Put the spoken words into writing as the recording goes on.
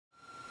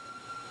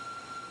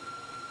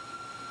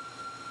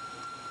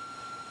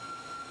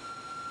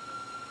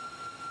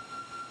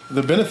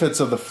The benefits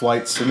of the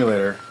flight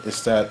simulator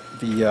is that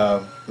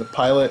the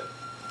pilot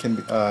can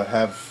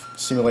have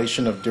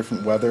simulation of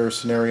different weather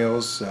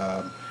scenarios.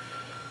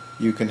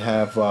 You can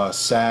have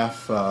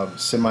SAF,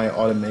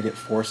 semi-automated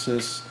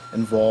forces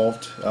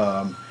involved.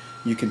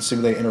 You can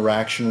simulate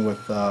interaction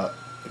with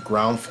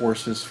ground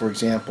forces, for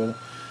example.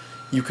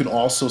 You can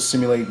also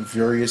simulate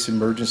various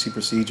emergency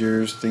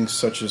procedures, things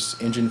such as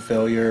engine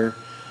failure,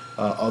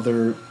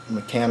 other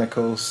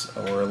mechanical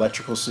or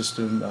electrical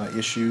system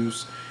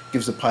issues.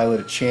 Gives the pilot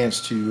a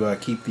chance to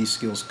keep these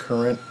skills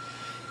current.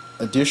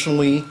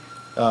 Additionally,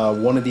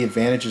 one of the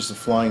advantages of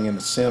flying in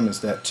the sim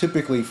is that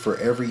typically for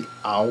every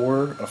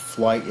hour of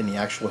flight in the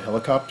actual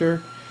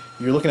helicopter,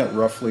 you're looking at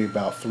roughly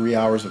about 3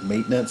 hours of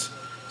maintenance.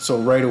 So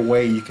right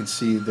away you can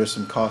see there's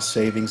some cost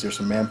savings, there's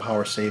some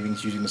manpower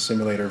savings using the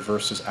simulator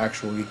versus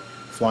actually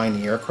flying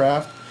the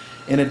aircraft.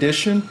 In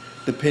addition,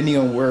 depending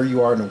on where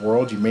you are in the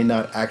world, you may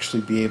not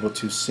actually be able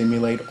to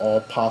simulate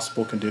all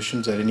possible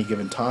conditions at any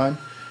given time.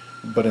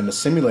 But in the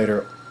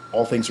simulator,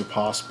 all things are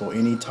possible.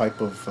 Any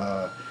type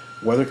of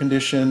weather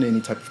condition, any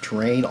type of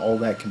terrain, all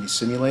that can be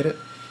simulated.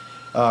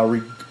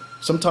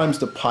 Sometimes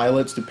the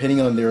pilots,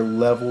 depending on their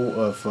level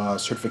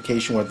of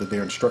certification, whether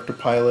they're instructor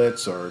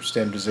pilots or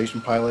standardization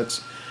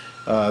pilots,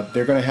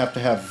 they're going to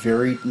have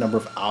varied number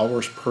of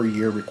hours per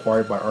year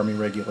required by Army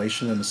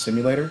regulation in the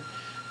simulator.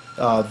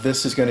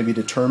 This is going to be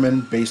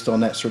determined based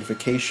on that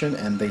certification,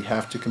 and they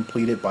have to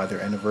complete it by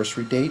their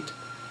anniversary date.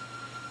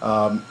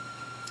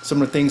 Some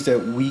of the things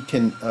that we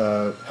can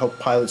help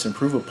pilots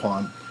improve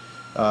upon,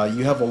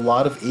 you have a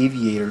lot of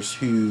aviators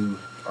who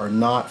are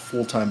not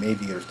full-time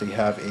aviators. They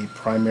have a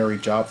primary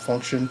job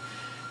function,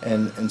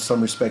 and in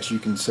some respects you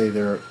can say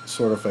they're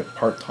sort of a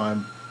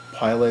part-time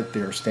pilot.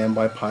 They're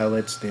standby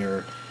pilots.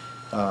 They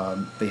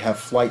have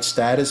flight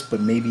status,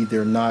 but maybe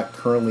they're not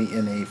currently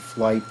in a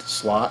flight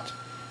slot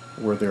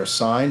where they're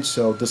assigned.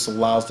 So this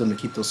allows them to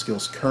keep those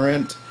skills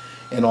current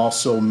and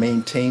also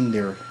maintain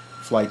their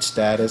flight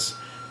status.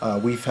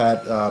 We've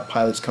had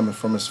pilots coming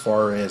from as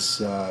far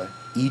as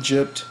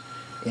Egypt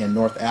and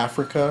North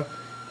Africa.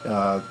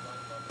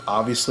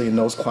 Obviously, in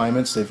those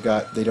climates,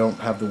 they don't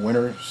have the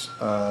winter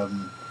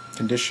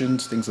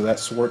conditions, things of that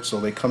sort.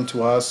 So they come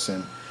to us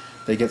and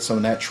they get some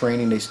of that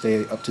training. They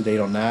stay up to date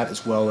on that,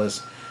 as well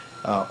as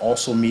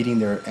also meeting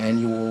their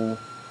annual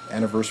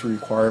anniversary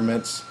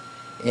requirements.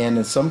 And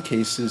in some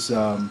cases,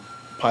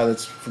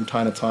 pilots from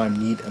time to time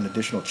need an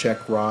additional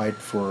check ride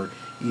for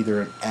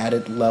either an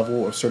added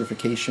level of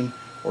certification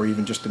or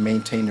even just to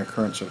maintain their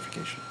current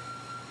certification.